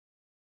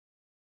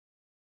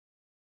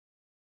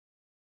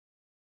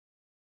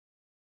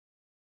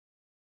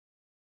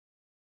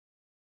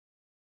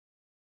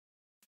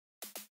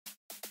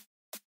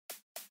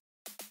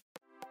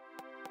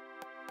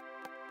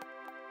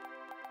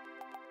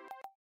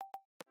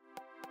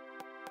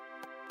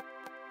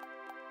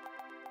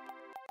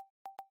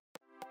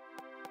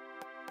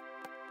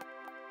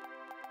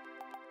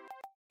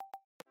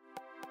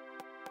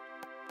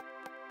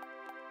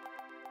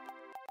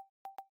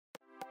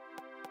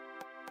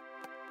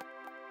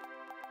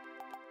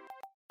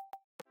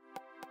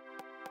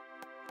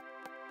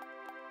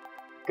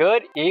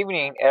Good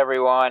evening,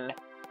 everyone.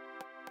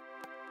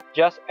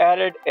 Just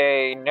added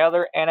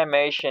another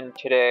animation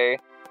today,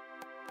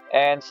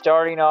 and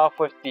starting off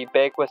with the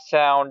Bake with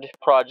Sound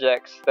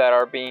projects that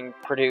are being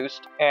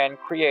produced and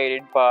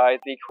created by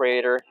the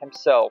creator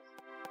himself.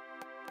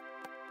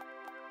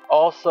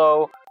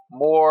 Also,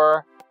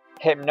 more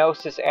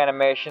hypnosis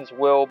animations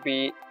will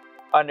be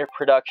under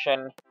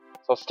production,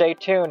 so stay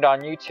tuned on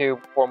YouTube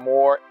for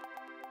more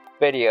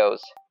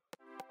videos.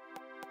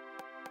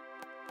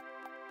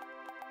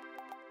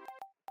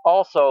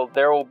 Also,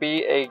 there will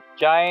be a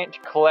giant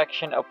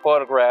collection of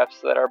photographs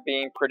that are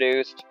being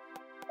produced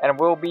and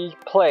will be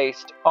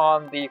placed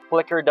on the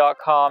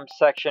Flickr.com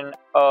section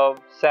of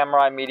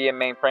Samurai Media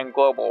Mainframe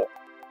Global.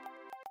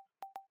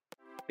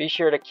 Be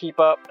sure to keep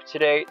up to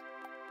date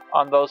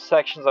on those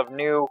sections of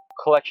new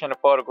collection of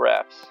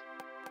photographs.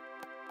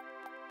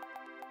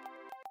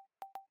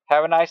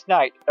 Have a nice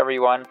night,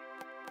 everyone.